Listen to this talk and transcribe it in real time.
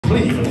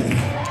Cleveland.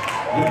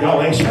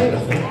 Y'all ain't saying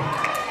nothing.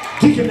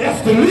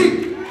 Deaconess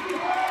Delete.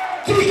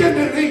 Deacon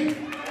Delete.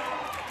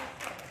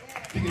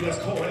 Deaconess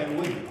Coleman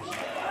Williams.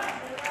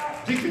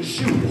 Deacon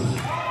Shooter.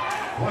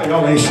 Why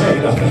y'all ain't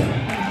saying nothing?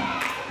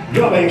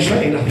 Y'all ain't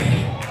saying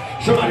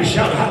nothing. Somebody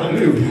shout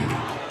hallelujah.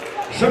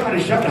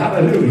 Somebody shout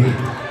hallelujah.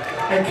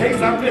 In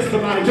case I missed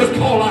somebody, just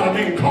call out a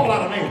name. Call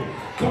out a name.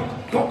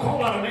 Go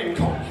call out a name.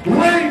 Call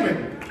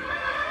Raymond.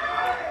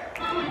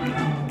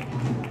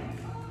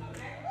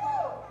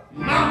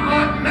 My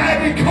Aunt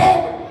Maggie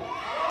Coleman.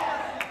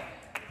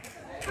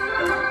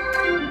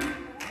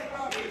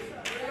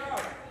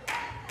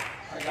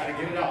 I gotta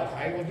get it out.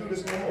 I ain't gonna do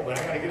this no more, but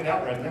I gotta get it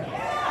out right now.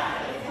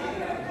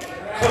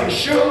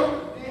 Sure.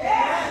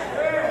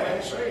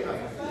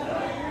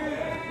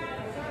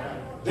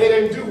 They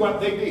didn't do what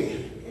they did.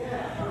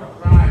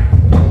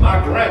 My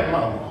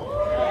grandmama,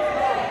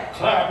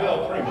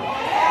 Clarabelle Pringle.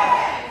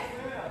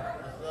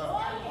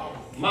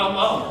 My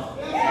mama.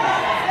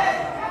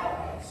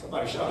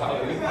 Somebody shout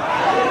hallelujah.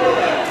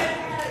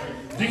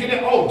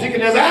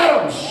 Deaconess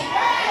Adams.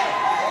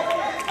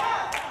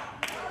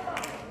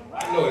 I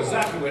know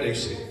exactly where they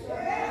sit.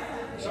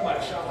 Somebody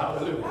shout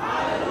hallelujah.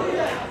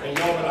 And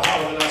y'all better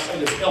holler when I say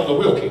this, Elder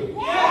Wilkie.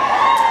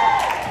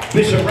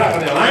 Bishop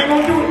Ravenel. I ain't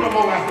gonna do it no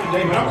more after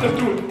today, but I'm just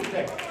doing it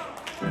today.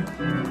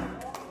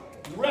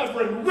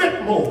 Reverend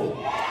Whitmore.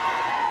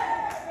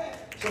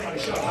 Somebody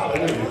shout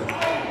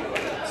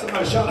hallelujah.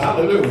 Somebody shout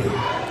hallelujah.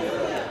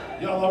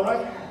 Y'all all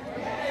right?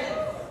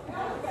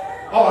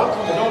 Oh, I'm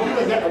coming. Don't you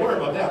ain't got to worry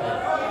about that one.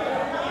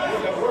 You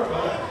ain't got to worry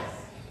about that.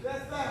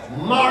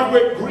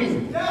 Margaret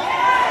Green.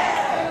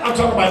 I'm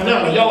talking about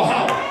now. Y'all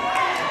holler.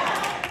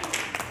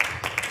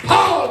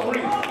 Paul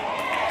Green.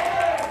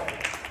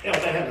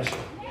 Elder Henderson.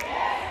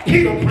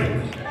 Peter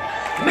Pringle.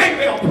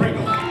 Maybelle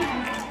Pringle.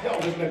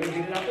 Y'all just let me get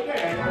it out today.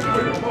 I ain't gonna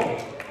do it no more.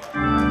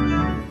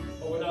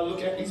 But when I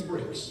look at these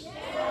bricks,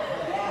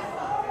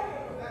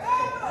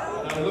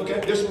 when I look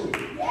at this roof,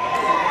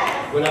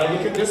 when I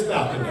look at this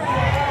balcony,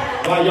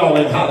 why y'all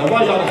ain't hollering?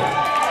 Why y'all ain't?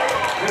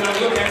 When I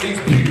look at these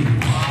pews,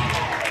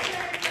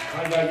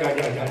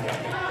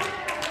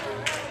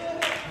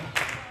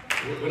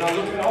 when I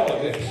look at all of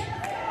this,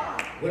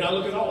 when I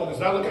look at all of this,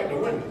 I look at the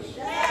windows.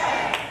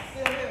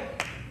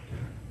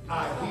 I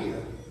hear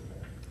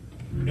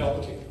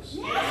Elder Kings.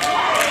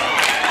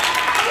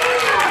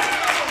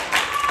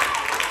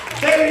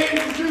 They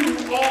didn't do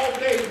all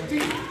they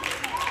did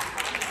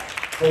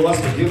for us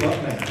to give up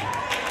now.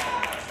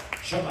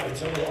 Somebody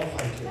tell me, oh,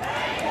 thank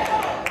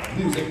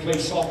you. Music play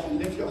softly,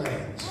 lift your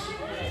hands.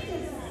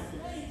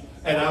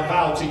 And I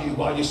bow to you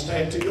while you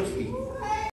stand to your feet.